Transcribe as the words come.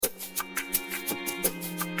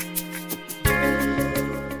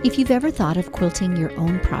If you've ever thought of quilting your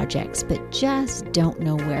own projects but just don't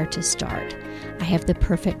know where to start, I have the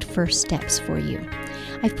perfect first steps for you.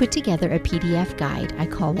 I've put together a PDF guide. I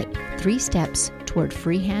call it 3 Steps Toward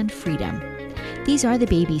Freehand Freedom. These are the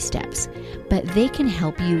baby steps, but they can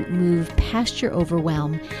help you move past your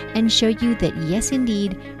overwhelm and show you that yes,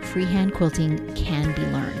 indeed, freehand quilting can be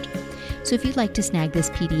learned. So if you'd like to snag this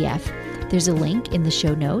PDF, there's a link in the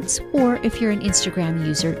show notes, or if you're an Instagram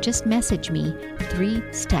user, just message me 3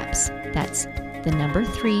 steps. That's the number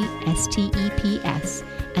 3 STEPS,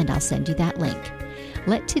 and I'll send you that link.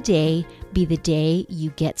 Let today be the day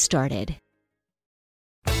you get started.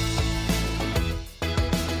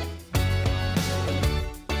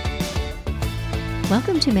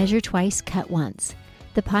 Welcome to Measure Twice, Cut Once,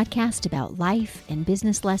 the podcast about life and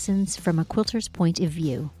business lessons from a quilter's point of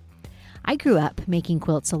view. I grew up making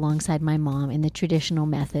quilts alongside my mom in the traditional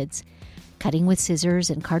methods, cutting with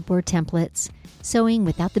scissors and cardboard templates, sewing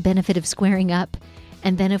without the benefit of squaring up,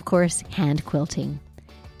 and then, of course, hand quilting.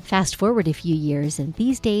 Fast forward a few years, and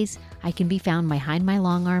these days I can be found behind my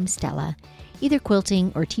long arm Stella, either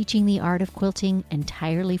quilting or teaching the art of quilting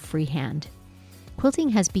entirely freehand. Quilting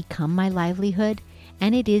has become my livelihood,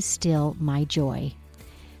 and it is still my joy.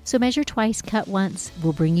 So Measure Twice, Cut Once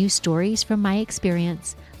will bring you stories from my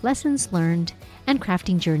experience, lessons learned, and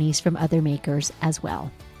crafting journeys from other makers as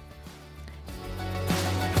well.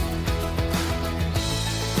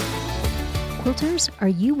 Quilters, are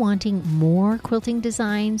you wanting more quilting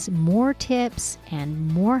designs, more tips,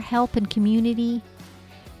 and more help and community?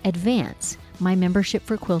 Advance, my membership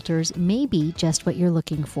for quilters, may be just what you're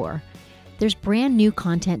looking for. There's brand new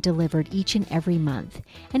content delivered each and every month,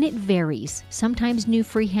 and it varies. Sometimes new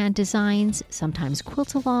freehand designs, sometimes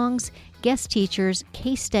quilt-alongs, guest teachers,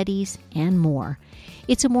 case studies, and more.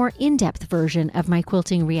 It's a more in-depth version of my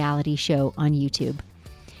quilting reality show on YouTube.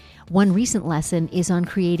 One recent lesson is on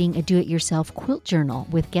creating a do-it-yourself quilt journal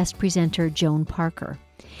with guest presenter Joan Parker.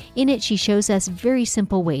 In it, she shows us very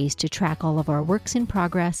simple ways to track all of our works in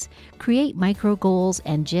progress, create micro goals,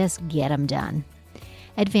 and just get them done.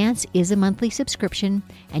 Advance is a monthly subscription,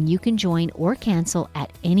 and you can join or cancel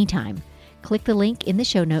at any time. Click the link in the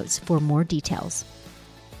show notes for more details.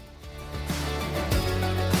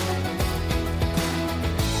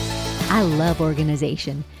 I love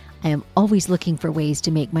organization. I am always looking for ways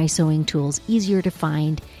to make my sewing tools easier to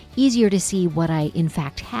find, easier to see what I in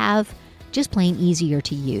fact have, just plain easier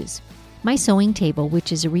to use. My sewing table,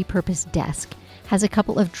 which is a repurposed desk, has a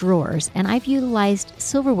couple of drawers, and I've utilized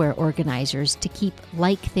silverware organizers to keep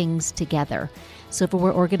like things together.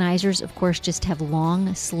 Silverware organizers, of course, just have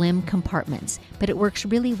long, slim compartments, but it works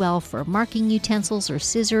really well for marking utensils or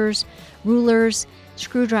scissors, rulers,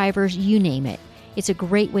 screwdrivers, you name it. It's a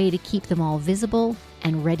great way to keep them all visible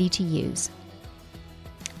and ready to use.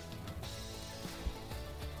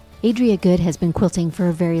 Adria Good has been quilting for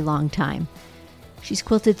a very long time. She's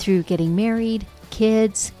quilted through getting married,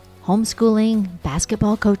 kids, homeschooling,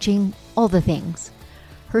 basketball coaching, all the things.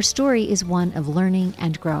 Her story is one of learning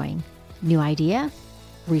and growing. New idea?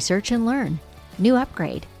 Research and learn. New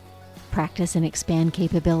upgrade? Practice and expand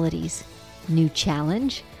capabilities. New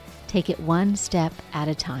challenge? Take it one step at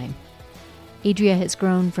a time. Adria has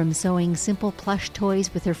grown from sewing simple plush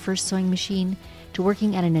toys with her first sewing machine to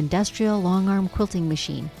working at an industrial long-arm quilting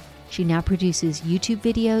machine. She now produces YouTube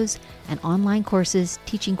videos and online courses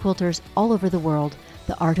teaching quilters all over the world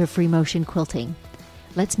the art of free motion quilting.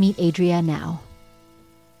 Let's meet Adria now.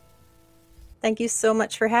 Thank you so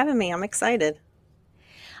much for having me. I'm excited.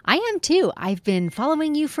 I am too. I've been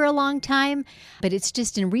following you for a long time, but it's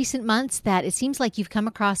just in recent months that it seems like you've come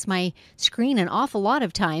across my screen an awful lot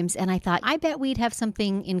of times, and I thought, I bet we'd have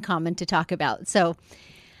something in common to talk about. So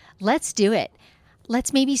let's do it.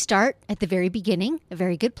 Let's maybe start at the very beginning, a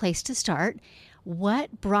very good place to start.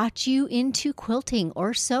 What brought you into quilting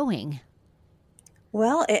or sewing?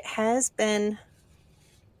 Well, it has been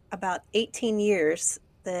about 18 years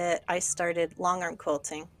that I started long arm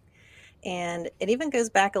quilting, and it even goes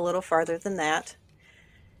back a little farther than that.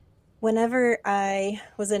 Whenever I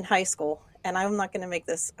was in high school, and I'm not going to make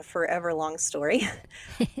this a forever long story,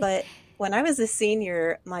 but when I was a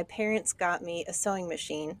senior, my parents got me a sewing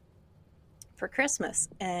machine for Christmas,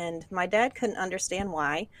 and my dad couldn't understand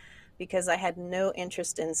why, because I had no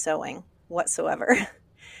interest in sewing whatsoever.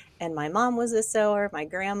 And my mom was a sewer. My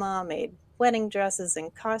grandma made wedding dresses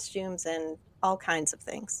and costumes and all kinds of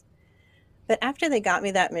things. But after they got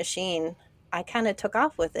me that machine, I kind of took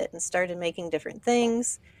off with it and started making different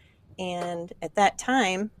things. And at that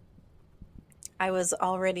time, I was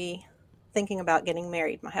already thinking about getting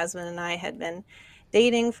married. My husband and I had been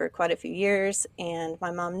dating for quite a few years, and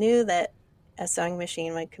my mom knew that a sewing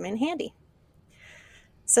machine would come in handy.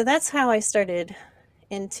 So that's how I started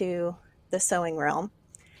into the sewing realm.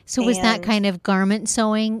 So was that And kind of garment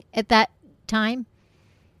sewing at that time?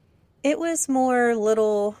 it was more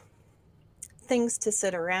little things to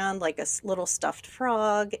sit around, like a little stuffed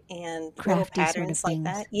frog and little Crafty sort of patterns like things.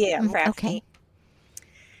 that. Yeah, Okay. crafty.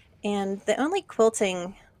 And the only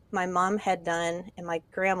quilting my mom had done and my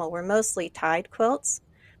grandma were mostly tied quilts,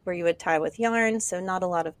 where you would tie with yarn, so not a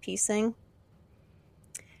lot of piecing.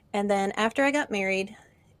 And then after I got married,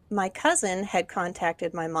 my cousin had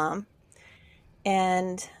contacted my mom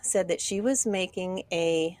and said that she was making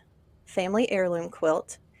a family heirloom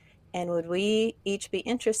quilt, and would we each be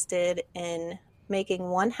interested in making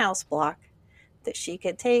one house block that she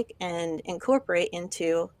could take and incorporate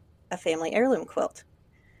into a family heirloom quilt.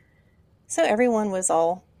 So everyone was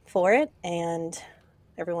all for it, and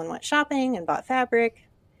everyone went shopping and bought fabric.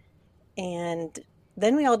 And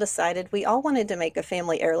then we all decided we all wanted to make a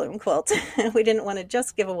family heirloom quilt. We didn't want to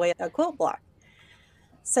just give away a quilt block.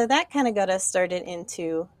 So that kind of got us started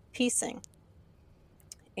into piecing.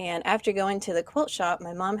 And after going to the quilt shop,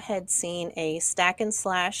 my mom had seen a stack and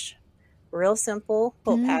slash, real simple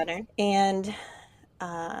quilt pattern, and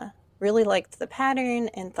really liked the pattern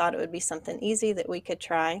and thought it would be something easy that we could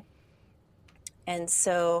try. And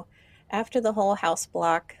so after the whole house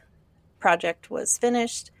block project was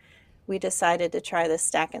finished, we decided to try the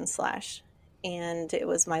stack and slash. And it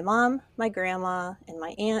was my mom, my grandma, and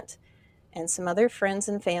my aunt, and some other friends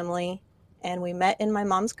and family. And we met in my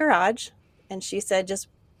mom's garage, and she said, just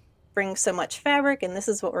bring so much fabric, and this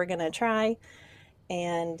is what we're going to try.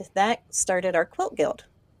 And that started our quilt guild.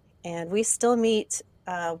 And we still meet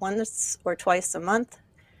once or twice a month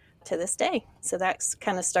to this day. So that's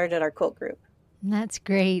kind of started our quilt group. That's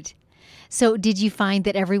great. So did you find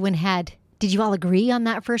that did you all agree on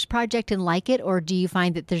that first project and like it, or do you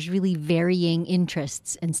find that there's really varying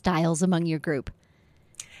interests and styles among your group?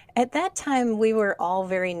 At that time, we were all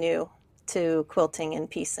very new to quilting and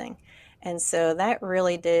piecing. And so that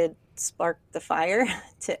really did spark the fire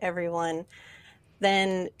to everyone.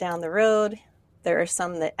 Then down the road, there are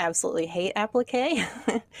some that absolutely hate applique,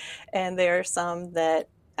 and there are some that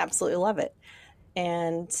absolutely love it.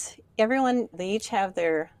 And everyone, they each have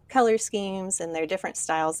their color schemes and their different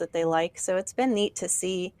styles that they like. So it's been neat to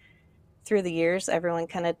see through the years, everyone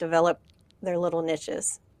kind of develop their little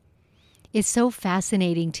niches. It's so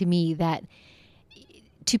fascinating to me that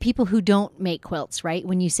to people who don't make quilts, right?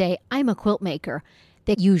 When you say, I'm a quilt maker,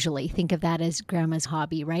 they usually think of that as grandma's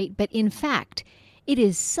hobby, right? But in fact, it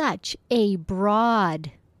is such a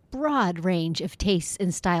broad range of tastes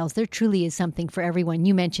and styles. There truly is something for everyone.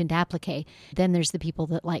 You mentioned applique. Then there's the people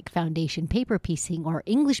that like foundation paper piecing or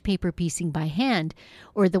English paper piecing by hand,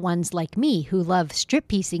 or the ones like me who love strip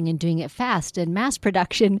piecing and doing it fast and mass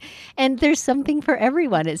production. And there's something for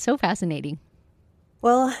everyone. It's so fascinating.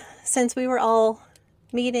 Well, since we were all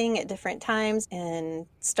meeting at different times and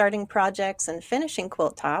starting projects and finishing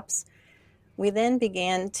quilt tops, we then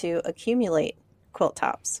began to accumulate quilt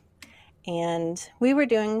tops. And we were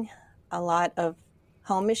doing a lot of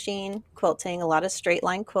home machine quilting, a lot of straight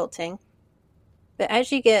line quilting. But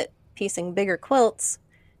as you get piecing bigger quilts,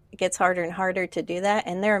 it gets harder and harder to do that.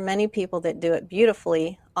 And there are many people that do it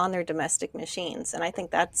beautifully on their domestic machines. And I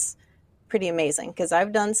think that's pretty amazing because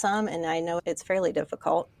I've done some and I know it's fairly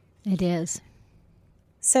difficult. It is.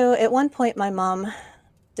 So at one point, my mom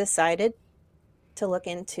decided to look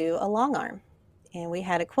into a long arm. And we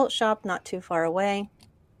had a quilt shop not too far away.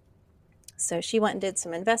 So she went and did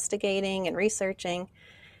some investigating and researching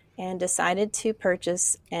and decided to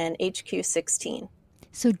purchase an HQ16.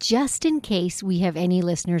 So just in case we have any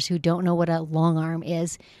listeners who don't know what a long arm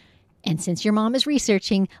is, and since your mom is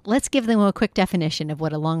researching, let's give them a quick definition of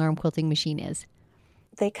what a long arm quilting machine is.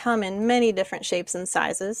 They come in many different shapes and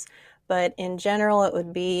sizes, but in general it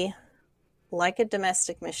would be like a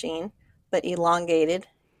domestic machine, but elongated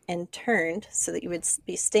and turned so that you would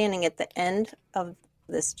be standing at the end of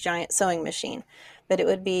this giant sewing machine. But it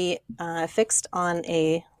would be fixed on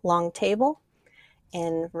a long table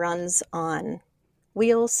and runs on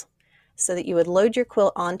wheels so that you would load your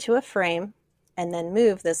quilt onto a frame and then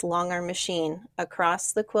move this long arm machine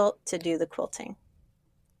across the quilt to do the quilting.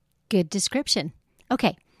 Good description.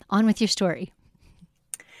 Okay, on with your story.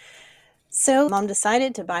 So Mom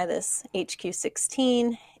decided to buy this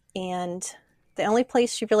HQ16, and the only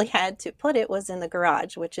place she really had to put it was in the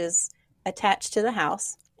garage, which is attached to the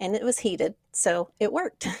house, and it was heated, so it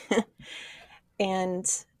worked. And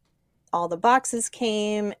all the boxes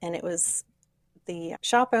came, and it was the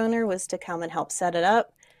shop owner was to come and help set it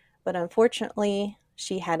up, but unfortunately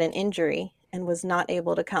she had an injury and was not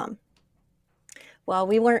able to come. Well,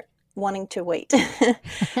 we weren't wanting to wait.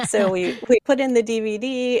 So we put in the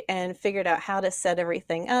DVD and figured out how to set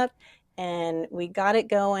everything up, and we got it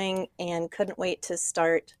going and couldn't wait to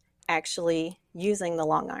start actually using the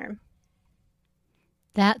long arm.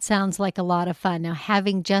 That sounds like a lot of fun. Now,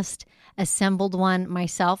 having just assembled one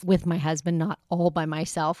myself with my husband, not all by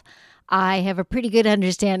myself, I have a pretty good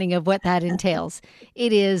understanding of what that entails.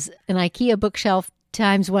 It is an IKEA bookshelf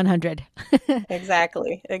times 100.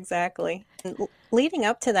 Exactly. And leading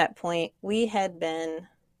up to that point, we had been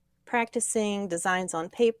practicing designs on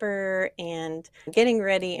paper and getting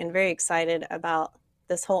ready and very excited about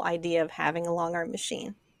this whole idea of having a long arm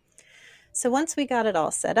machine. So once we got it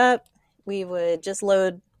all set up, we would just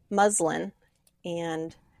load muslin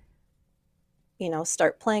and,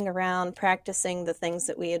 start playing around, practicing the things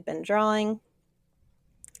that we had been drawing.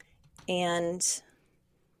 And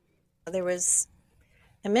there was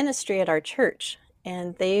a ministry at our church,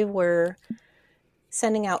 and they were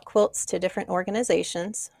sending out quilts to different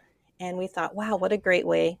organizations. And we thought, wow, what a great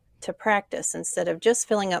way to practice. Instead of just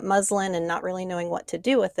filling up muslin and not really knowing what to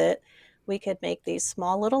do with it, we could make these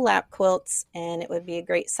small little lap quilts, and it would be a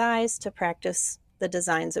great size to practice the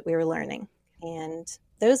designs that we were learning. And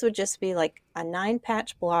those would just be like a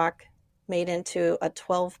 9-patch block made into a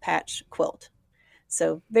 12-patch quilt.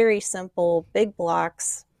 So very simple, big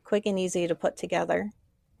blocks, quick and easy to put together.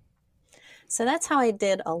 So that's how I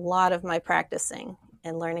did a lot of my practicing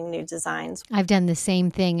and learning new designs. I've done the same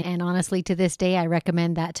thing. And honestly, to this day, I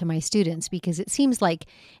recommend that to my students because it seems like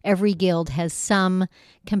every guild has some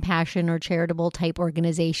compassion or charitable type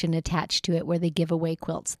organization attached to it where they give away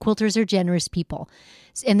quilts. Quilters are generous people,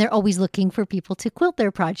 and they're always looking for people to quilt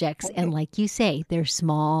their projects. Okay. And like you say, they're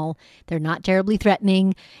small, they're not terribly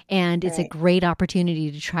threatening, and it's a great opportunity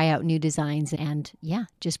to try out new designs and,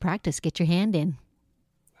 just practice, get your hand in.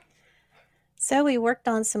 So we worked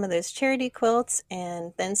on some of those charity quilts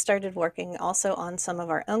and then started working also on some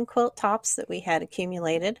of our own quilt tops that we had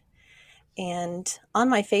accumulated. And on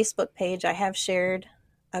my Facebook page, I have shared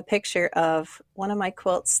a picture of one of my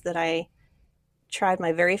quilts that I tried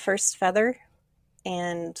my very first feather.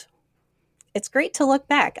 And it's great to look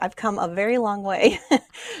back. I've come a very long way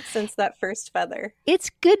since that first feather.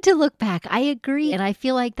 It's good to look back. I agree. And I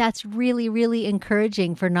feel like that's really, really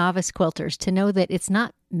encouraging for novice quilters to know that it's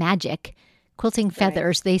not magic. Quilting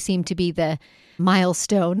feathers, they seem to be the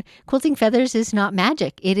milestone. Quilting feathers is not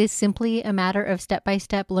magic. It is simply a matter of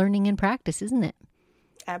step-by-step learning and practice, isn't it?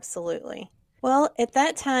 Absolutely. Well, at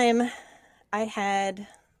that time, I had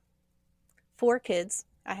 4 kids.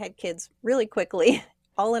 I had kids really quickly,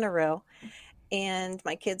 all in a row. And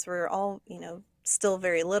my kids were all, still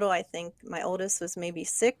very little. I think my oldest was maybe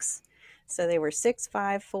 6. So they were 6,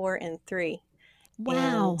 5, 4, and 3.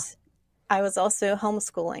 Wow. And I was also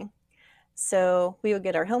homeschooling. So we would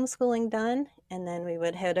get our homeschooling done, and then we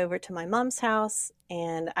would head over to my mom's house,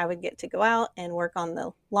 and I would get to go out and work on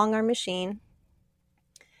the long arm machine.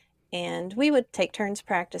 And we would take turns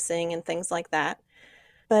practicing and things like that.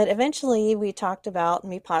 But eventually we talked about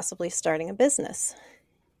me possibly starting a business.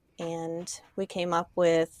 And we came up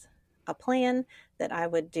with a plan that I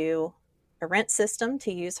would do a rent system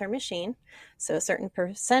to use her machine. So a certain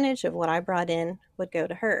percentage of what I brought in would go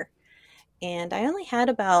to her. And I only had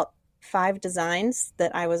about 5 designs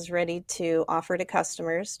that I was ready to offer to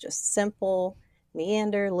customers, just simple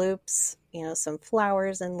meander loops, some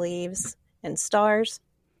flowers and leaves and stars.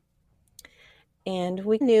 And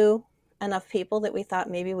we knew enough people that we thought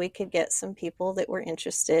maybe we could get some people that were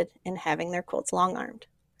interested in having their quilts long-armed.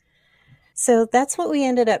 So that's what we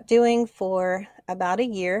ended up doing for about a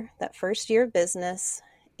year, that first year of business.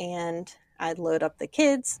 And I'd load up the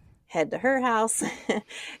kids, head to her house,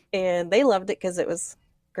 and they loved it because it was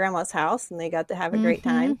grandma's house and they got to have a great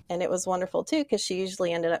time. And it was wonderful too because she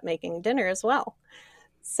usually ended up making dinner as well.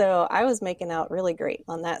 So I was making out really great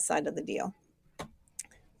on that side of the deal.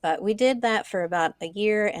 But we did that for about a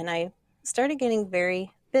year, and I started getting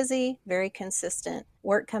very busy, very consistent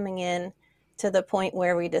work coming in, to the point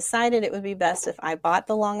where we decided it would be best if I bought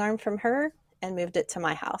the long arm from her and moved it to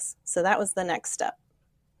my house. So that was the next step.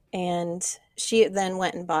 And she then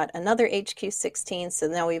went and bought another HQ16. So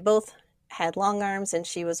now we both had long arms, and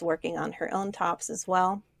she was working on her own tops as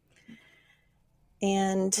well.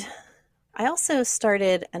 And I also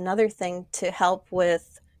started another thing to help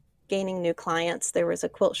with gaining new clients. There was a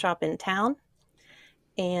quilt shop in town,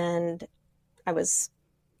 and I was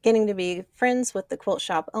getting to be friends with the quilt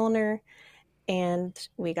shop owner, and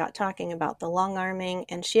we got talking about the long arming,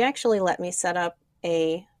 and she actually let me set up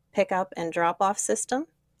a pickup and drop off system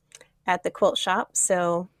at the quilt shop.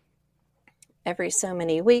 So every so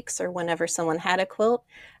many weeks, or whenever someone had a quilt,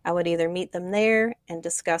 I would either meet them there and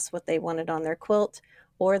discuss what they wanted on their quilt,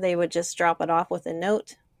 or they would just drop it off with a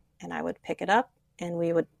note and I would pick it up, and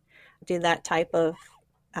we would do that type of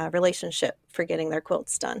relationship for getting their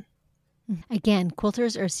quilts done. Again,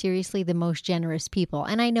 quilters are seriously the most generous people.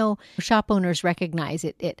 And I know shop owners recognize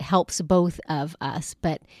it. It helps both of us,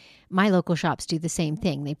 but my local shops do the same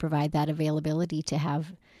thing. They provide that availability to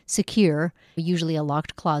have secure, usually a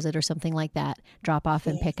locked closet or something like that, drop off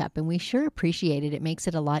and pick up. And we sure appreciate it. It makes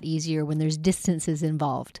it a lot easier when there's distances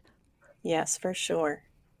involved. Yes, for sure.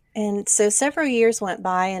 And so several years went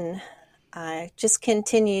by, and I just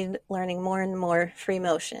continued learning more and more free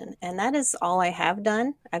motion. And that is all I have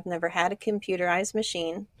done. I've never had a computerized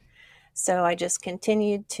machine. So I just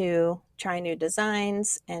continued to try new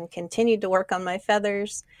designs and continued to work on my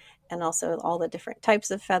feathers and also all the different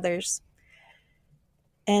types of feathers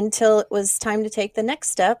until it was time to take the next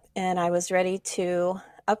step. And I was ready to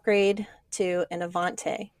upgrade to an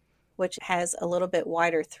Avante, which has a little bit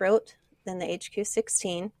wider throat than the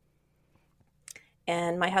HQ16.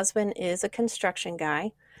 And my husband is a construction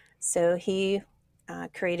guy, so he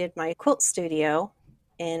created my quilt studio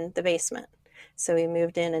in the basement. So we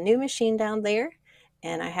moved in a new machine down there,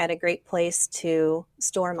 and I had a great place to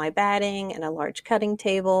store my batting and a large cutting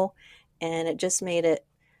table, and it just made it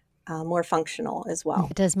more functional as well.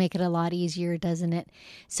 It does make it a lot easier, doesn't it?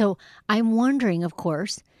 So I'm wondering, of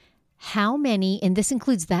course, how many, and this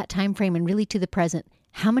includes that time frame and really to the present,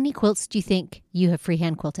 how many quilts do you think you have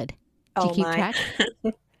freehand quilted? Do you keep track?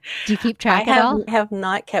 Do you keep track at all? I have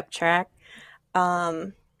not kept track.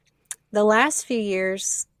 The last few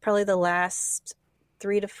years, probably the last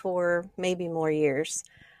 3 to 4, maybe more years,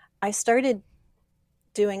 I started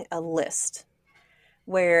doing a list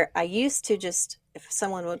where I used to just, if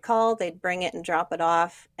someone would call, they'd bring it and drop it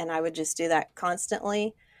off, and I would just do that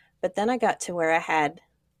constantly. But then I got to where I had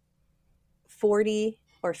 40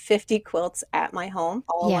 or 50 quilts at my home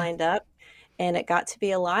all lined up. And it got to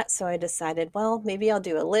be a lot, so I decided, well, maybe I'll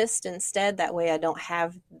do a list instead. That way I don't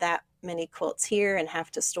have that many quilts here and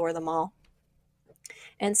have to store them all.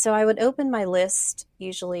 And so I would open my list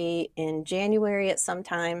usually in January at some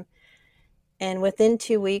time, and within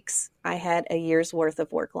 2 weeks, I had a year's worth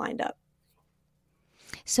of work lined up.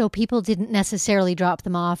 So people didn't necessarily drop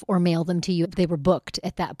them off or mail them to you. They were booked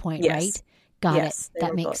at that point, right? Got it.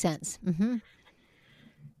 That makes sense. Mm-hmm.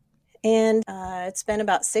 And it's been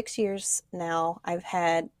about 6 years now. I've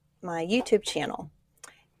had my YouTube channel,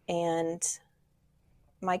 and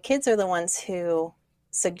my kids are the ones who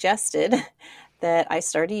suggested that I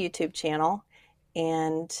start a YouTube channel,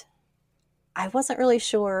 and I wasn't really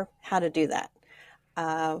sure how to do that.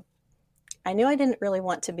 I knew I didn't really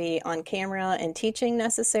want to be on camera and teaching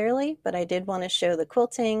necessarily, but I did want to show the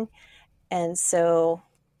quilting. And so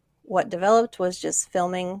what developed was just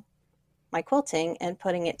filming my quilting and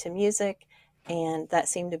putting it to music, and that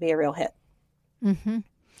seemed to be a real hit. Mm-hmm.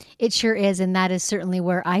 It sure is, and that is certainly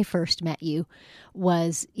where I first met you,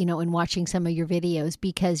 was, in watching some of your videos,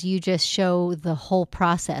 because you just show the whole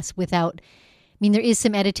process without, there is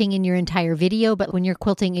some editing in your entire video, but when you're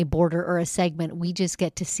quilting a border or a segment, we just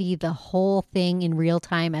get to see the whole thing in real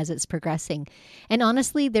time as it's progressing. And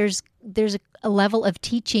honestly, there's a level of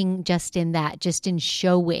teaching just in that, just in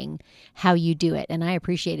showing how you do it, and I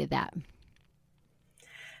appreciated that.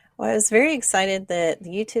 Well, I was very excited that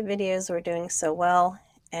the YouTube videos were doing so well,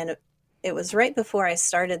 and it was right before I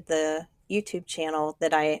started the YouTube channel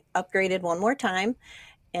that I upgraded one more time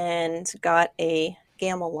and got a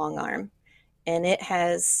Gammill long arm, and it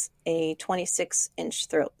has a 26-inch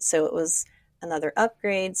throat, so it was another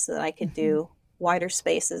upgrade so that I could do wider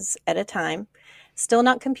spaces at a time. Still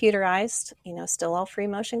not computerized, still all free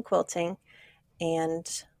motion quilting,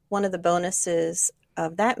 and one of the bonuses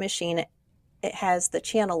of that machine, it has the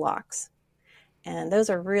channel locks, and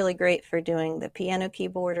those are really great for doing the piano key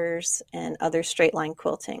borders and other straight line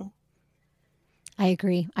quilting. I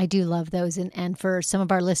agree. I do love those. And for some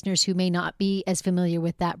of our listeners who may not be as familiar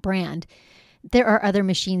with that brand, there are other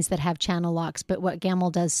machines that have channel locks, but what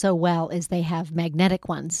Gammill does so well is they have magnetic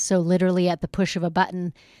ones. So literally at the push of a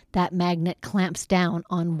button, that magnet clamps down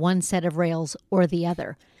on one set of rails or the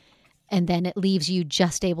other. And then it leaves you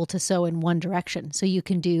just able to sew in one direction. So you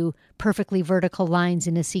can do perfectly vertical lines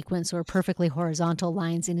in a sequence or perfectly horizontal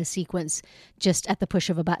lines in a sequence just at the push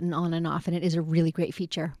of a button on and off. And it is a really great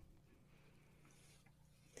feature.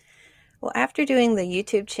 Well, after doing the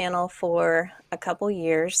YouTube channel for a couple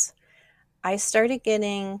years, I started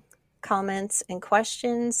getting comments and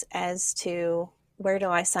questions as to where do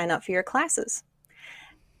I sign up for your classes?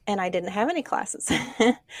 And I didn't have any classes.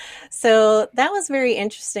 So that was very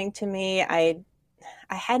interesting to me. I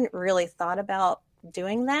hadn't really thought about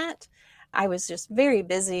doing that. I was just very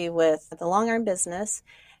busy with the long arm business.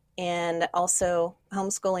 and also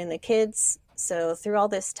homeschooling the kids. So through all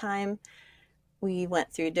this time, we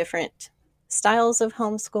went through different styles of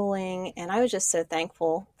homeschooling, and I was just so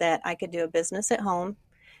thankful that I could do a business at home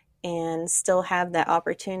and still have that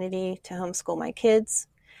opportunity to homeschool my kids.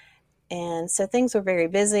 And so things were very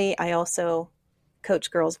busy. I also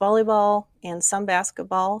coached girls volleyball and some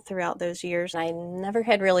basketball throughout those years. I never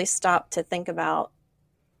had really stopped to think about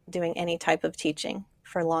doing any type of teaching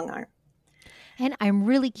for long arm. And I'm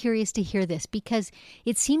really curious to hear this because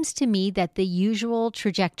it seems to me that the usual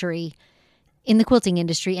trajectory in the quilting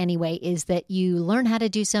industry anyway is that you learn how to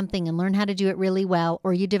do something and learn how to do it really well,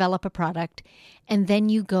 or you develop a product and then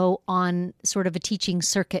you go on sort of a teaching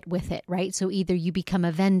circuit with it, right? So either you become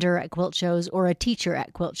a vendor at quilt shows or a teacher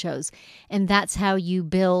at quilt shows. And that's how you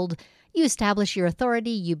establish your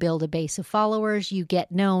authority, you build a base of followers, you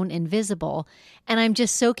get known and visible. And I'm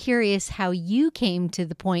just so curious how you came to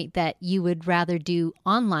the point that you would rather do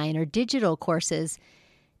online or digital courses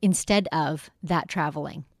instead of that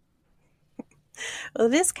traveling. Well,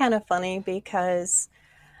 it is kind of funny because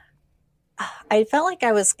I felt like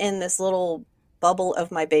I was in this little bubble of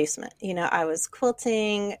my basement. You know, I was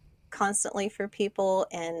quilting constantly for people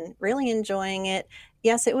and really enjoying it.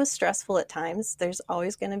 Yes, it was stressful at times. There's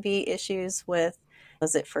always going to be issues with,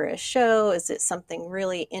 was it for a show? Is it something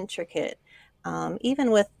really intricate? Even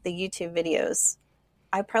with the YouTube videos,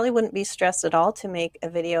 I probably wouldn't be stressed at all to make a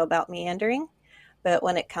video about meandering. But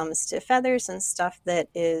when it comes to feathers and stuff that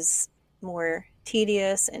is more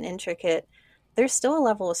tedious and intricate, there's still a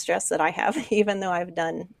level of stress that I have, even though I've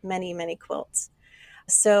done many, many quilts.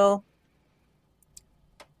 So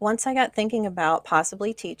once I got thinking about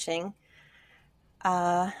possibly teaching,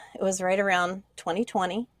 it was right around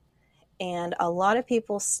 2020, and a lot of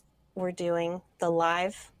people were doing the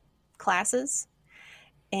live classes,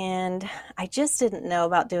 and I just didn't know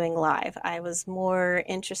about doing live. I was more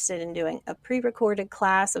interested in doing a pre-recorded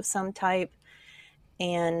class of some type,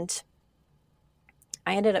 and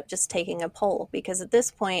I ended up just taking a poll because at this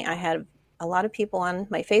point I had a lot of people on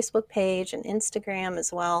my Facebook page and Instagram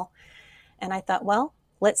as well. And I thought, well,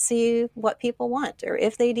 let's see what people want or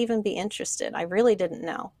if they'd even be interested. I really didn't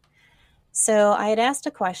know. So I had asked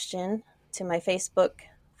a question to my Facebook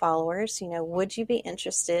followers, you know, would you be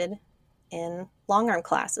interested in long arm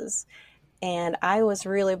classes? And I was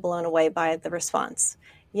really blown away by the response.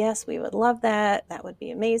 Yes, we would love that. That would be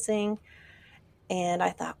amazing. And I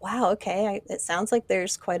thought, wow, okay, it sounds like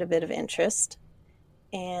there's quite a bit of interest.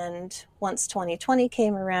 And once 2020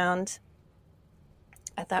 came around,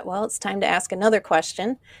 I thought, well, it's time to ask another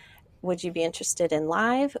question. Would you be interested in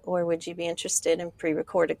live or would you be interested in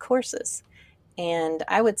pre-recorded courses? And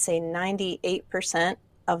I would say 98%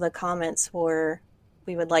 of the comments were,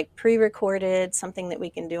 we would like pre-recorded, something that we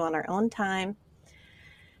can do on our own time.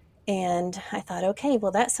 And I thought, okay,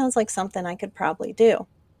 well, that sounds like something I could probably do.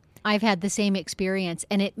 I've had the same experience,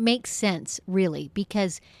 and it makes sense, really,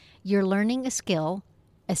 because you're learning a skill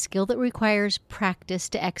that requires practice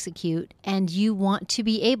to execute, and you want to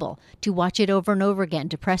be able to watch it over and over again,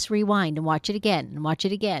 to press rewind and watch it again and watch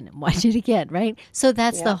it again and watch it again, right? So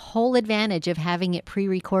that's the whole advantage of having it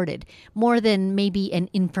pre-recorded, more than maybe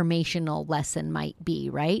an informational lesson might be,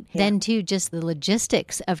 right? Yeah. Then, too, just the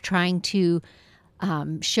logistics of trying to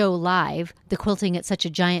show live the quilting at such a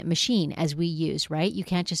giant machine as we use, right? You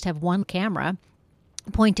can't just have one camera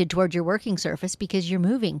pointed toward your working surface because you're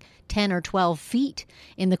moving 10 or 12 feet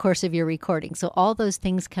in the course of your recording. So all those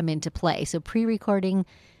things come into play. So pre-recording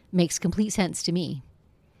makes complete sense to me.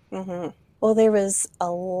 Mm-hmm. Well, there was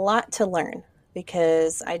a lot to learn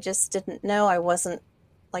because I just didn't know. I wasn't,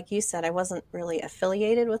 like you said, I wasn't really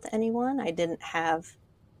affiliated with anyone. I didn't have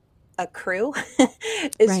a crew.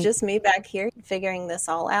 It's right. Just me back here figuring this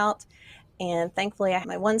all out. And thankfully,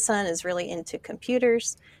 my one son is really into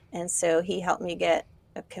computers. And so he helped me get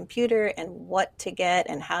a computer and what to get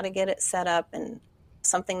and how to get it set up and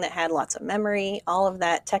something that had lots of memory, all of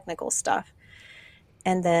that technical stuff.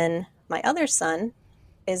 And then my other son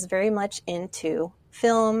is very much into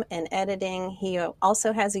film and editing. He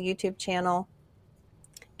also has a YouTube channel.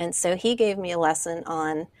 And so he gave me a lesson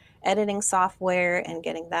on editing software and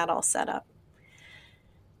getting that all set up.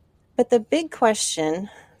 But the big question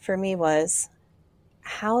for me was,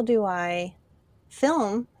 how do I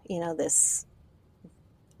film, this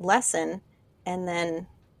lesson and then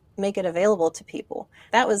make it available to people?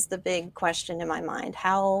 That was the big question in my mind.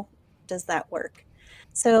 How does that work?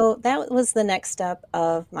 So that was the next step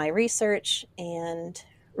of my research and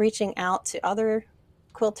reaching out to other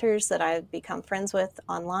quilters that I've become friends with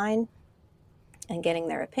online and getting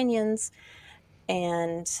their opinions.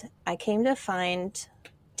 And I came to find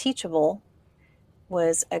Teachable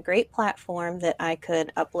was a great platform that I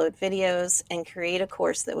could upload videos and create a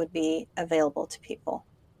course that would be available to people.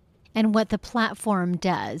 And what the platform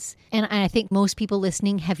does, and I think most people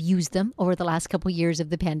listening have used them over the last couple of years of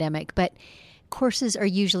the pandemic, but courses are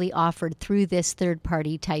usually offered through this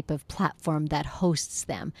third-party type of platform that hosts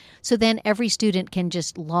them. So then every student can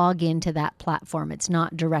just log into that platform. It's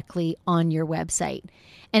not directly on your website.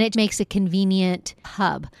 And it makes a convenient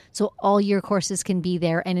hub. So all your courses can be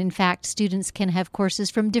there. And in fact, students can have courses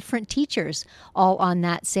from different teachers all on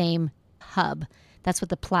that same hub. That's what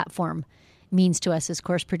the platform means to us as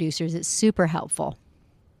course producers. It's super helpful.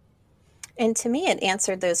 And to me, it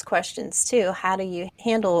answered those questions too. How do you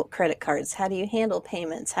handle credit cards? How do you handle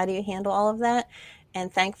payments? How do you handle all of that?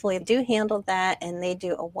 And thankfully, they do handle that, and they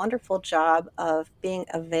do a wonderful job of being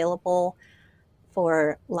available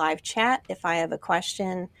for live chat if I have a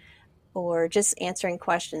question, or just answering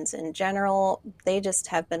questions in general. They just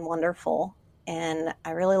have been wonderful, and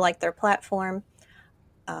I really like their platform.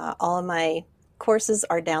 All of my courses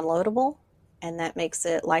are downloadable, and that makes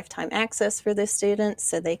it lifetime access for the students,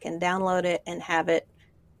 so they can download it and have it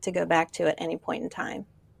to go back to at any point in time.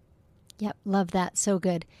 Yep, love that. So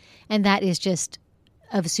good. And that is just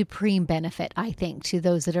of supreme benefit, I think, to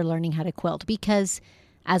those that are learning how to quilt, because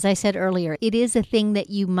as I said earlier, it is a thing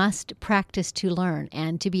that you must practice to learn,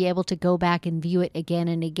 and to be able to go back and view it again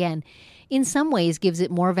and again, in some ways gives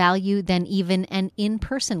it more value than even an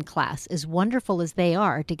in-person class, as wonderful as they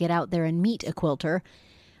are to get out there and meet a quilter.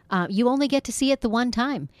 You only get to see it the one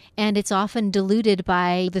time, and it's often diluted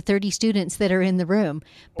by the 30 students that are in the room.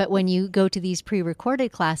 But when you go to these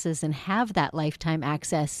pre-recorded classes and have that lifetime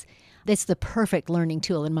access, it's the perfect learning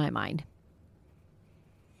tool in my mind.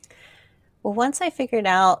 Well, once I figured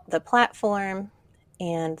out the platform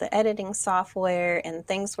and the editing software and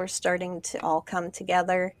things were starting to all come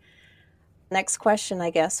together, next question, I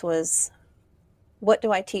guess, was, what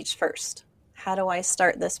do I teach first? How do I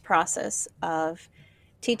start this process of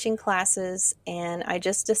teaching classes? And I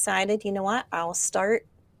just decided, you know what, I'll start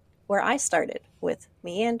where I started, with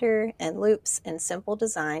meander and loops and simple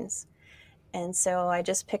designs. And so I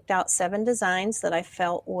just picked out 7 designs that I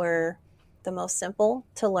felt were the most simple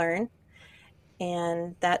to learn.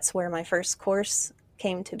 And that's where my first course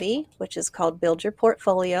came to be, which is called Build Your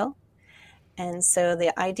Portfolio. And so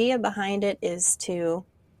the idea behind it is to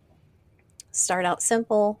start out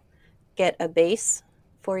simple, get a base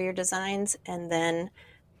for your designs, and then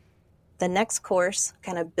the next course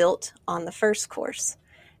kind of built on the first course.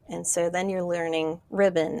 And so then you're learning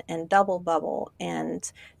ribbon and double bubble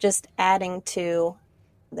and just adding to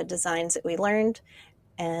the designs that we learned.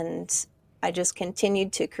 And I just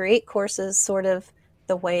continued to create courses sort of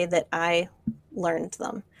the way that I learned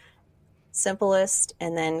them. Simplest,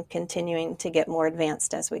 and then continuing to get more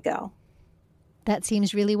advanced as we go. That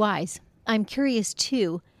seems really wise. I'm curious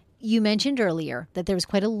too, you mentioned earlier that there was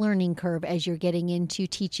quite a learning curve as you're getting into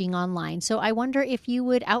teaching online. So I wonder if you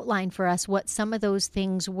would outline for us what some of those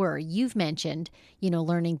things were. You've mentioned,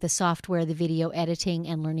 learning the software, the video editing,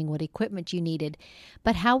 and learning what equipment you needed.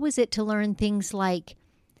 But how was it to learn things like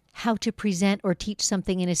how to present or teach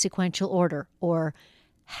something in a sequential order, or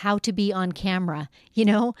how to be on camera,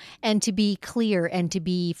 and to be clear and to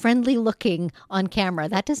be friendly looking on camera?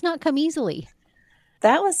 That does not come easily.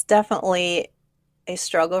 That was definitely a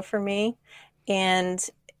struggle for me. And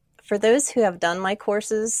for those who have done my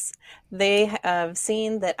courses, they have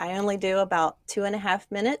seen that I only do about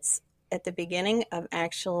 2.5 minutes at the beginning of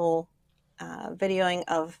actual videoing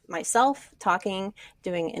of myself talking,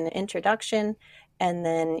 doing an introduction, and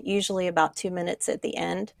then usually about 2 minutes at the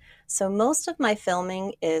end. So most of my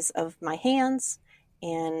filming is of my hands,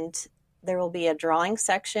 and there will be a drawing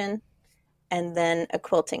section and then a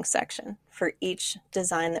quilting section for each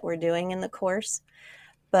design that we're doing in the course.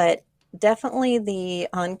 But definitely the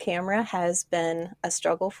on camera has been a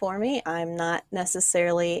struggle for me. I'm not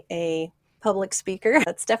necessarily a public speaker.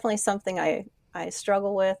 That's definitely something I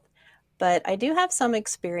struggle with. But I do have some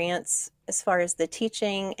experience as far as the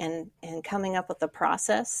teaching and coming up with a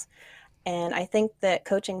process. And I think that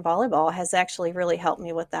coaching volleyball has actually really helped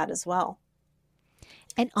me with that as well.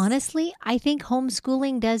 And honestly, I think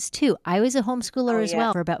homeschooling does too. I was a homeschooler as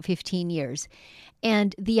well for about 15 years.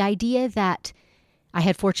 And the idea that I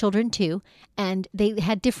had 4 children too, and they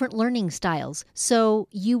had different learning styles. So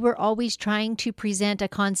you were always trying to present a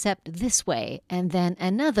concept this way, and then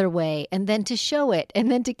another way, and then to show it, and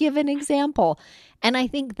then to give an example. And I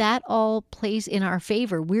think that all plays in our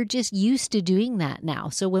favor. We're just used to doing that now.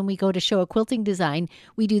 So when we go to show a quilting design,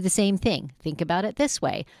 we do the same thing. Think about it this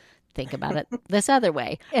way. Think about it this other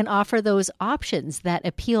way, and offer those options that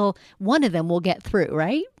appeal. One of them will get through,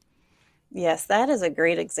 right? Yes, that is a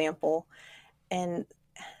great example. And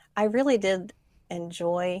I really did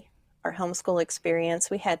enjoy our homeschool experience.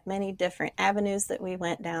 We had many different avenues that we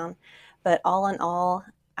went down, but all in all,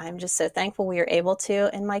 I'm just so thankful we were able to,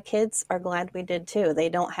 and my kids are glad we did too. They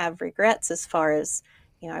don't have regrets as far as,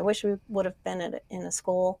 I wish we would have been in a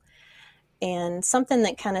school. And something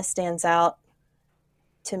that kind of stands out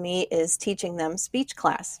to me is teaching them speech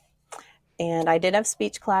class. And I did have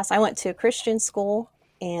speech class. I went to a Christian school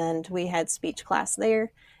and we had speech class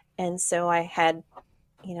there. And so I had,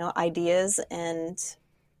 ideas and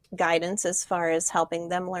guidance as far as helping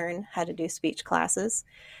them learn how to do speech classes.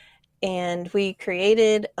 And we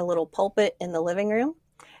created a little pulpit in the living room,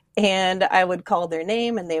 and I would call their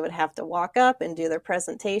name and they would have to walk up and do their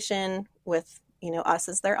presentation with, us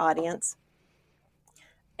as their audience.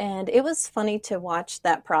 And it was funny to watch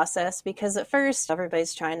that process because at first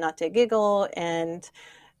everybody's trying not to giggle and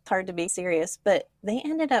it's hard to be serious, but they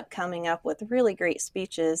ended up coming up with really great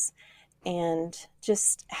speeches, and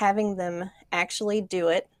just having them actually do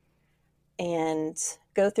it and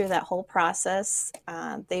go through that whole process.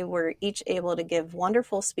 They were each able to give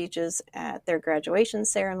wonderful speeches at their graduation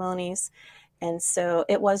ceremonies. And so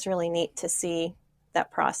it was really neat to see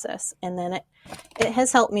that process. And then it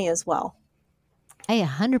has helped me as well. I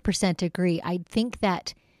 100% agree. I think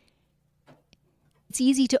that it's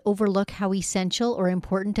easy to overlook how essential or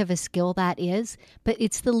important of a skill that is, but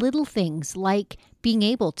it's the little things like being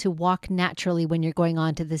able to walk naturally when you're going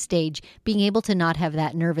onto the stage, being able to not have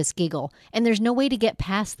that nervous giggle. And there's no way to get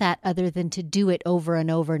past that other than to do it over and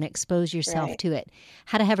over and expose yourself to it.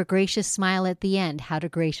 How to have a gracious smile at the end, how to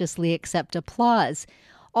graciously accept applause.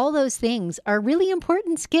 All those things are really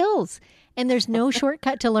important skills, and there's no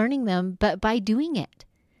shortcut to learning them but by doing it.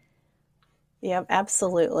 Yeah,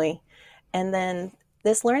 absolutely. And then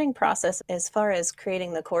this learning process, as far as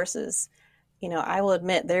creating the courses, I will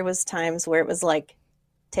admit there was times where it was like,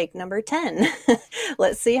 take number 10.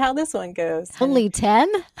 Let's see how this one goes. Only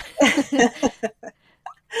 10?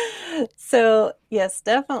 So yes,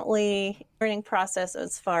 definitely learning process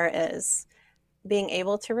as far as being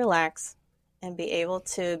able to relax and be able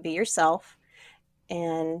to be yourself.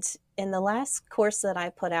 And in the last course that I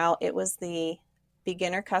put out, it was the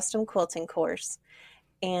beginner custom quilting course.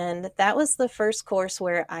 And that was the first course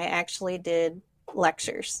where I actually did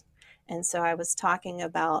lectures. And so I was talking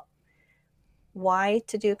about why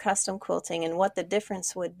to do custom quilting and what the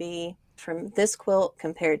difference would be from this quilt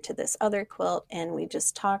compared to this other quilt. And we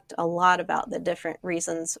just talked a lot about the different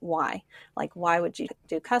reasons why. Like, why would you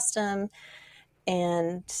do custom?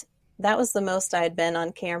 And that was the most I had been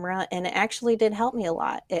on camera. And it actually did help me a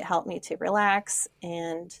lot. It helped me to relax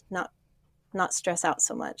and not stress out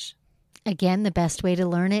so much. Again, the best way to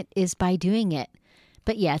learn it is by doing it.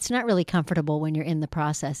 But yeah, it's not really comfortable when you're in the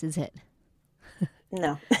process, is it?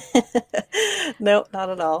 No. Nope, not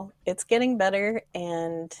at all. It's getting better,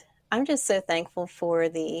 and I'm just so thankful for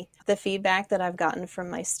the feedback that I've gotten from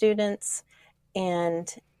my students.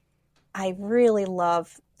 And I really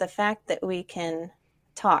love the fact that we can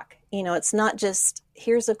talk. It's not just,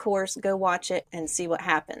 here's a course, go watch it and see what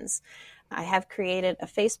happens. I have created a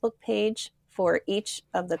Facebook page for each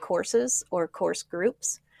of the courses or course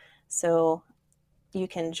groups. So you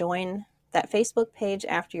can join that Facebook page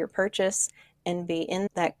after your purchase and be in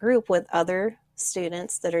that group with other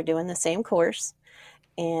students that are doing the same course.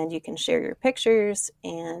 And you can share your pictures,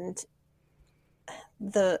 and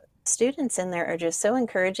the students in there are just so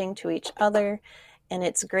encouraging to each other. And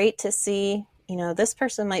it's great to see, this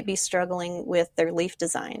person might be struggling with their leaf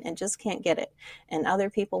design and just can't get it. And other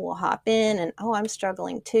people will hop in and, oh, I'm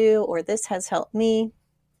struggling too, or this has helped me.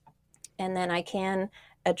 And then I can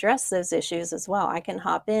address those issues as well. I can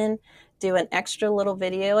hop in, do an extra little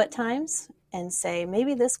video at times and say,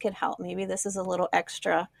 maybe this could help. Maybe this is a little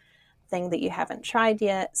extra thing that you haven't tried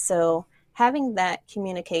yet. So having that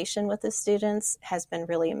communication with the students has been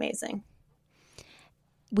really amazing.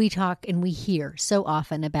 We talk and we hear so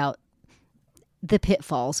often about the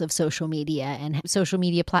pitfalls of social media, and social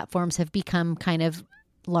media platforms have become kind of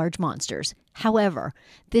large monsters. However,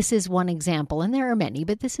 this is one example, and there are many,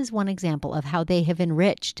 but this is one example of how they have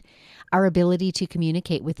enriched our ability to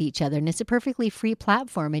communicate with each other. And it's a perfectly free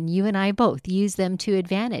platform, and you and I both use them to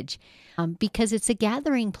advantage because it's a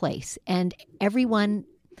gathering place, and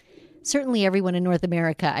certainly everyone in North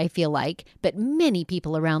America, I feel like, but many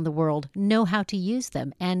people around the world know how to use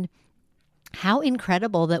them. And how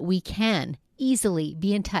incredible that we can easily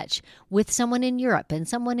be in touch with someone in Europe and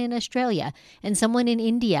someone in Australia and someone in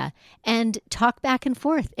India and talk back and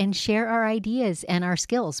forth and share our ideas and our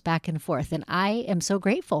skills back and forth. And I am so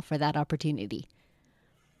grateful for that opportunity.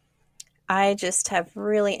 I just have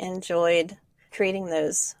really enjoyed creating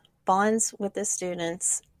those bonds with the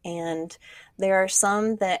students And there are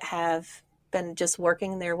some that have been just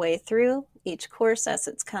working their way through each course as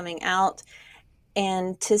it's coming out.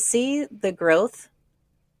 And to see the growth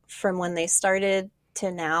from when they started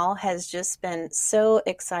to now has just been so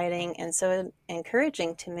exciting and so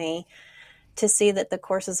encouraging to me, to see that the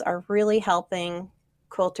courses are really helping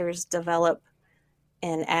quilters develop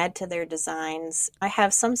and add to their designs. I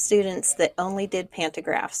have some students that only did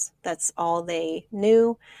pantographs. That's all they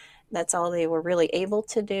knew. That's all they were really able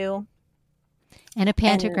to do. And a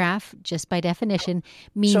And pantograph, just by definition,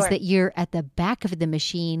 means sure. that you're at the back of the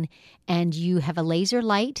machine and you have a laser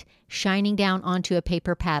light shining down onto a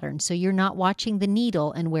paper pattern. So you're not watching the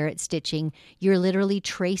needle and where it's stitching. You're literally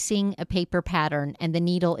tracing a paper pattern, and the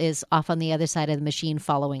needle is off on the other side of the machine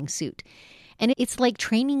following suit. And it's like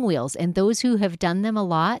training wheels. And those who have done them a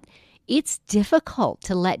lot, it's difficult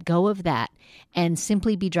to let go of that and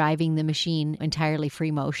simply be driving the machine entirely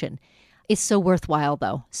free motion. It's so worthwhile,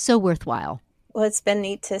 though. So worthwhile. Well, it's been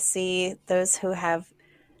neat to see those who have,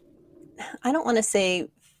 I don't want to say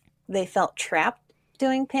they felt trapped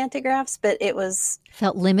doing pantographs, but it was,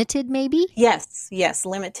 Felt limited, maybe? yes,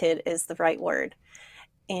 limited is the right word.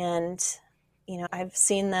 And, I've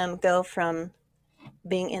seen them go from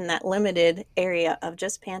being in that limited area of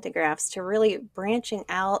just pantographs to really branching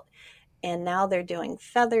out. And now they're doing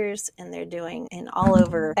feathers, and they're doing an all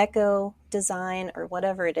over echo design or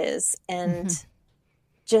whatever it is. And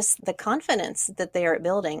just the confidence that they are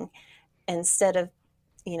building, instead of,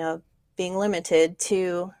 being limited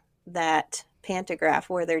to that pantograph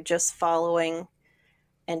where they're just following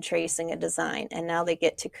and tracing a design. And now they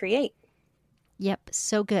get to create. Yep,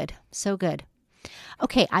 so good. So good.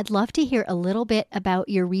 Okay, I'd love to hear a little bit about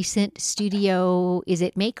your recent studio. Is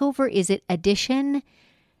it makeover? Is it addition?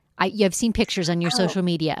 You've seen pictures on your Oh, social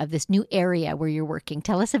media of this new area where you're working.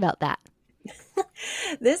 Tell us about that.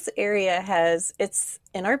 this area it's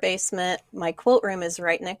in our basement. My quilt room is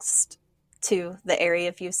right next to the area,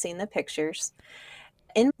 if you've seen the pictures.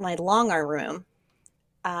 In my long arm room,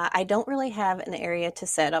 I don't really have an area to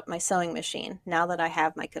set up my sewing machine. Now that I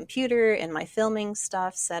have my computer and my filming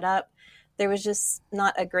stuff set up, there was just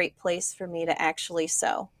not a great place for me to actually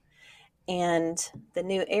sew. And the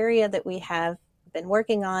new area that we have been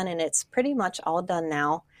working on, and it's pretty much all done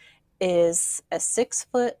now, is a 6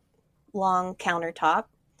 foot long countertop.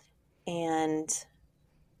 And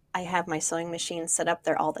I have my sewing machine set up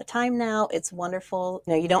there all the time now. It's wonderful.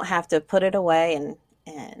 You don't have to put it away and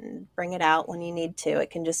bring it out when you need to. It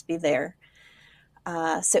can just be there.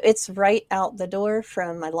 So it's right out the door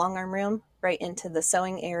from my long arm room, right into the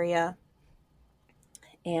sewing area.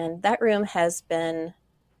 And that room has been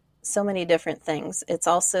so many different things. It's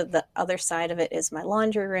also, the other side of it is my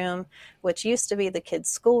laundry room, which used to be the kids'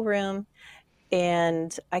 school room.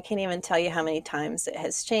 And I can't even tell you how many times it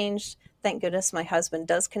has changed. Thank goodness my husband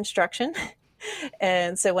does construction.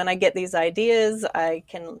 And so when I get these ideas, I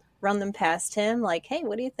can run them past him, like, hey,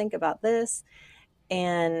 what do you think about this?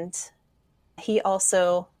 And he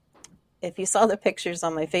also, if you saw the pictures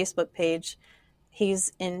on my Facebook page,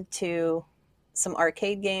 he's into some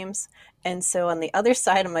arcade games. And so on the other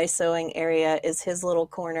side of my sewing area is his little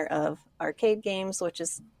corner of arcade games, which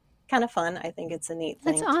is kind of fun. I think it's a neat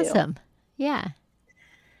That's thing too. awesome. Yeah.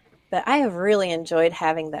 But I have really enjoyed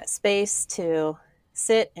having that space to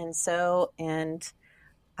sit and sew and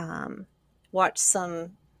um, watch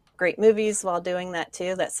some great movies while doing that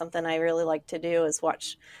too. That's something I really like to do, is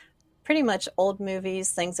watch pretty much old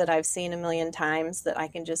movies, things that I've seen a million times that I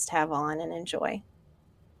can just have on and enjoy.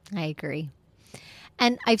 I agree.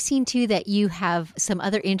 And I've seen too that you have some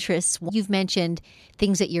other interests. You've mentioned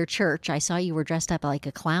things at your church. I saw you were dressed up like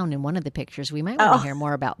a clown in one of the pictures. We might want to Oh, hear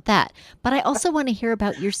more about that. But I also want to hear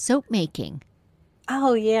about your soap making.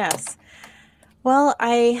 oh yes. Well,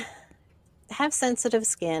 I have sensitive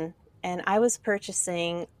skin, and I was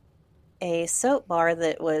purchasing a soap bar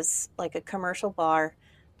that was like a commercial bar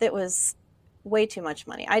that was way too much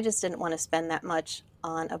money. I just didn't want to spend that much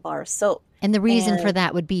on a bar of soap. And the reason for And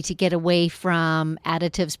that would be to get away from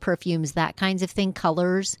additives, perfumes, that kinds of thing,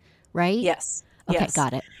 colors, right? yes, Okay, yes.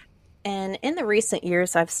 got it. And in the recent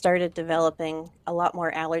years, I've started developing a lot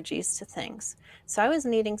more allergies to things. So I was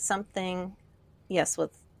needing something, yes,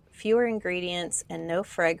 with fewer ingredients and no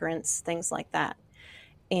fragrance, things like that.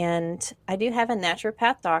 And I do have a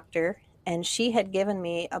naturopath doctor, and she had given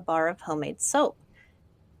me a bar of homemade soap.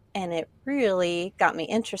 And it really got me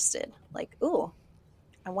interested. Like, ooh,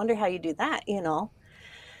 I wonder how you do that.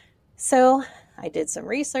 So I did some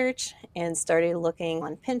research and started looking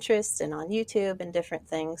on Pinterest and on YouTube and different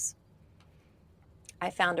things. I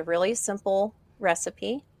found a really simple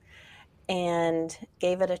recipe and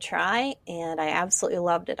gave it a try, and I absolutely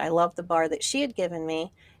loved it. I loved the bar that she had given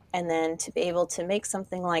me, And then to be able to make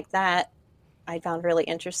something like that, I found really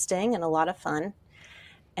interesting and a lot of fun.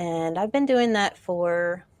 And I've been doing that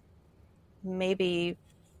for maybe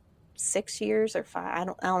 6 years or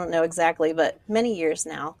 5. I don't know exactly, but many years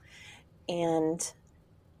now. And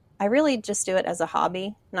I really just do it as a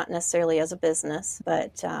hobby, not necessarily as a business.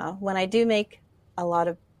 But when I do make a lot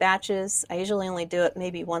of batches, I usually only do it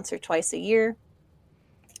maybe once or twice a year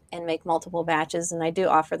and make multiple batches. And I do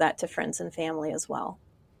offer that to friends and family as well.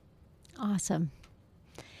 Awesome.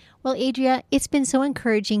 Well, Adria, it's been so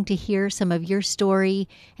encouraging to hear some of your story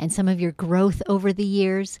and some of your growth over the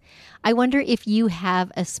years. I wonder if you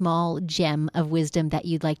have a small gem of wisdom that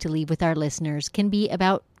you'd like to leave with our listeners. Can be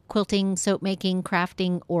about quilting, soap making,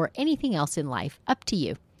 crafting, or anything else in life. Up to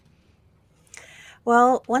you.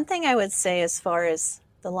 Well, one thing I would say as far as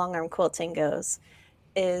the long arm quilting goes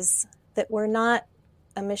is that we're not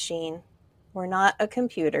a machine. We're not a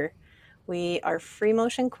computer. We are free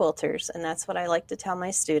motion quilters, and that's what I like to tell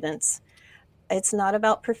my students. It's not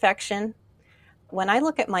about perfection. When I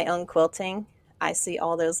look at my own quilting, I see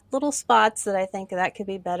all those little spots that I think that could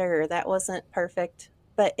be better or that wasn't perfect,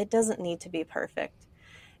 but it doesn't need to be perfect.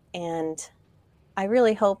 And I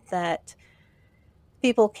really hope that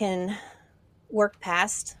people can work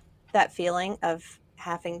past that feeling of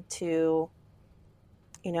having to,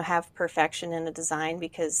 have perfection in a design,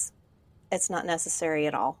 because it's not necessary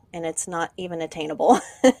at all, and it's not even attainable.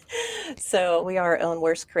 So we are our own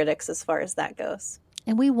worst critics as far as that goes.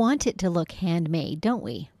 And we want it to look handmade, don't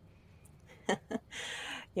we?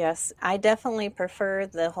 Yes, I definitely prefer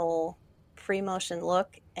the whole free motion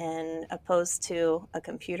look and opposed to a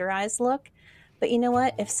computerized look. But you know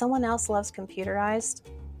what? If someone else loves computerized,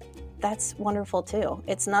 that's wonderful too.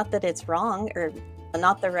 It's not that it's wrong or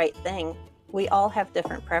not the right thing. We all have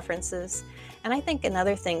different preferences. And I think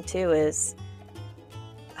another thing too is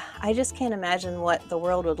I just can't imagine what the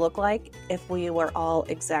world would look like if we were all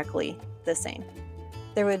exactly the same.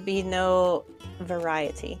 There would be no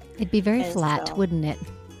variety. It'd be very flat, wouldn't it?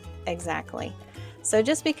 Exactly. So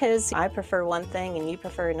just because I prefer one thing and you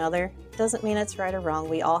prefer another doesn't mean it's right or wrong.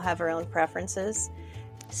 We all have our own preferences.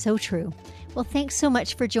 So true. Well, thanks so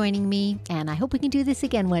much for joining me, and I hope we can do this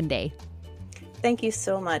again one day. Thank you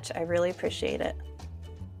so much. I really appreciate it.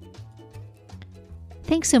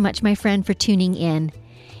 Thanks so much, my friend, for tuning in.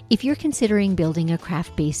 If you're considering building a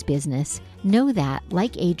craft-based business, know that,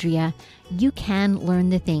 like Adria, you can learn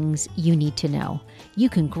the things you need to know. You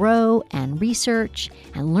can grow and research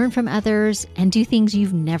and learn from others and do things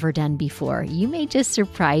you've never done before. You may just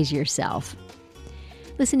surprise yourself.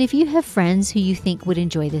 Listen, if you have friends who you think would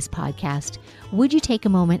enjoy this podcast, would you take a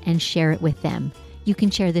moment and share it with them? You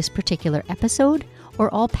can share this particular episode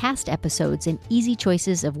or all past episodes, and easy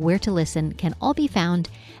choices of where to listen can all be found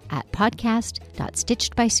at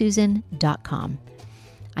podcast.stitchedbysusan.com.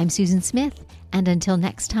 I'm Susan Smith, and until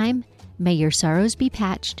next time, may your sorrows be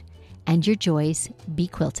patched and your joys be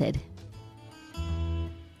quilted.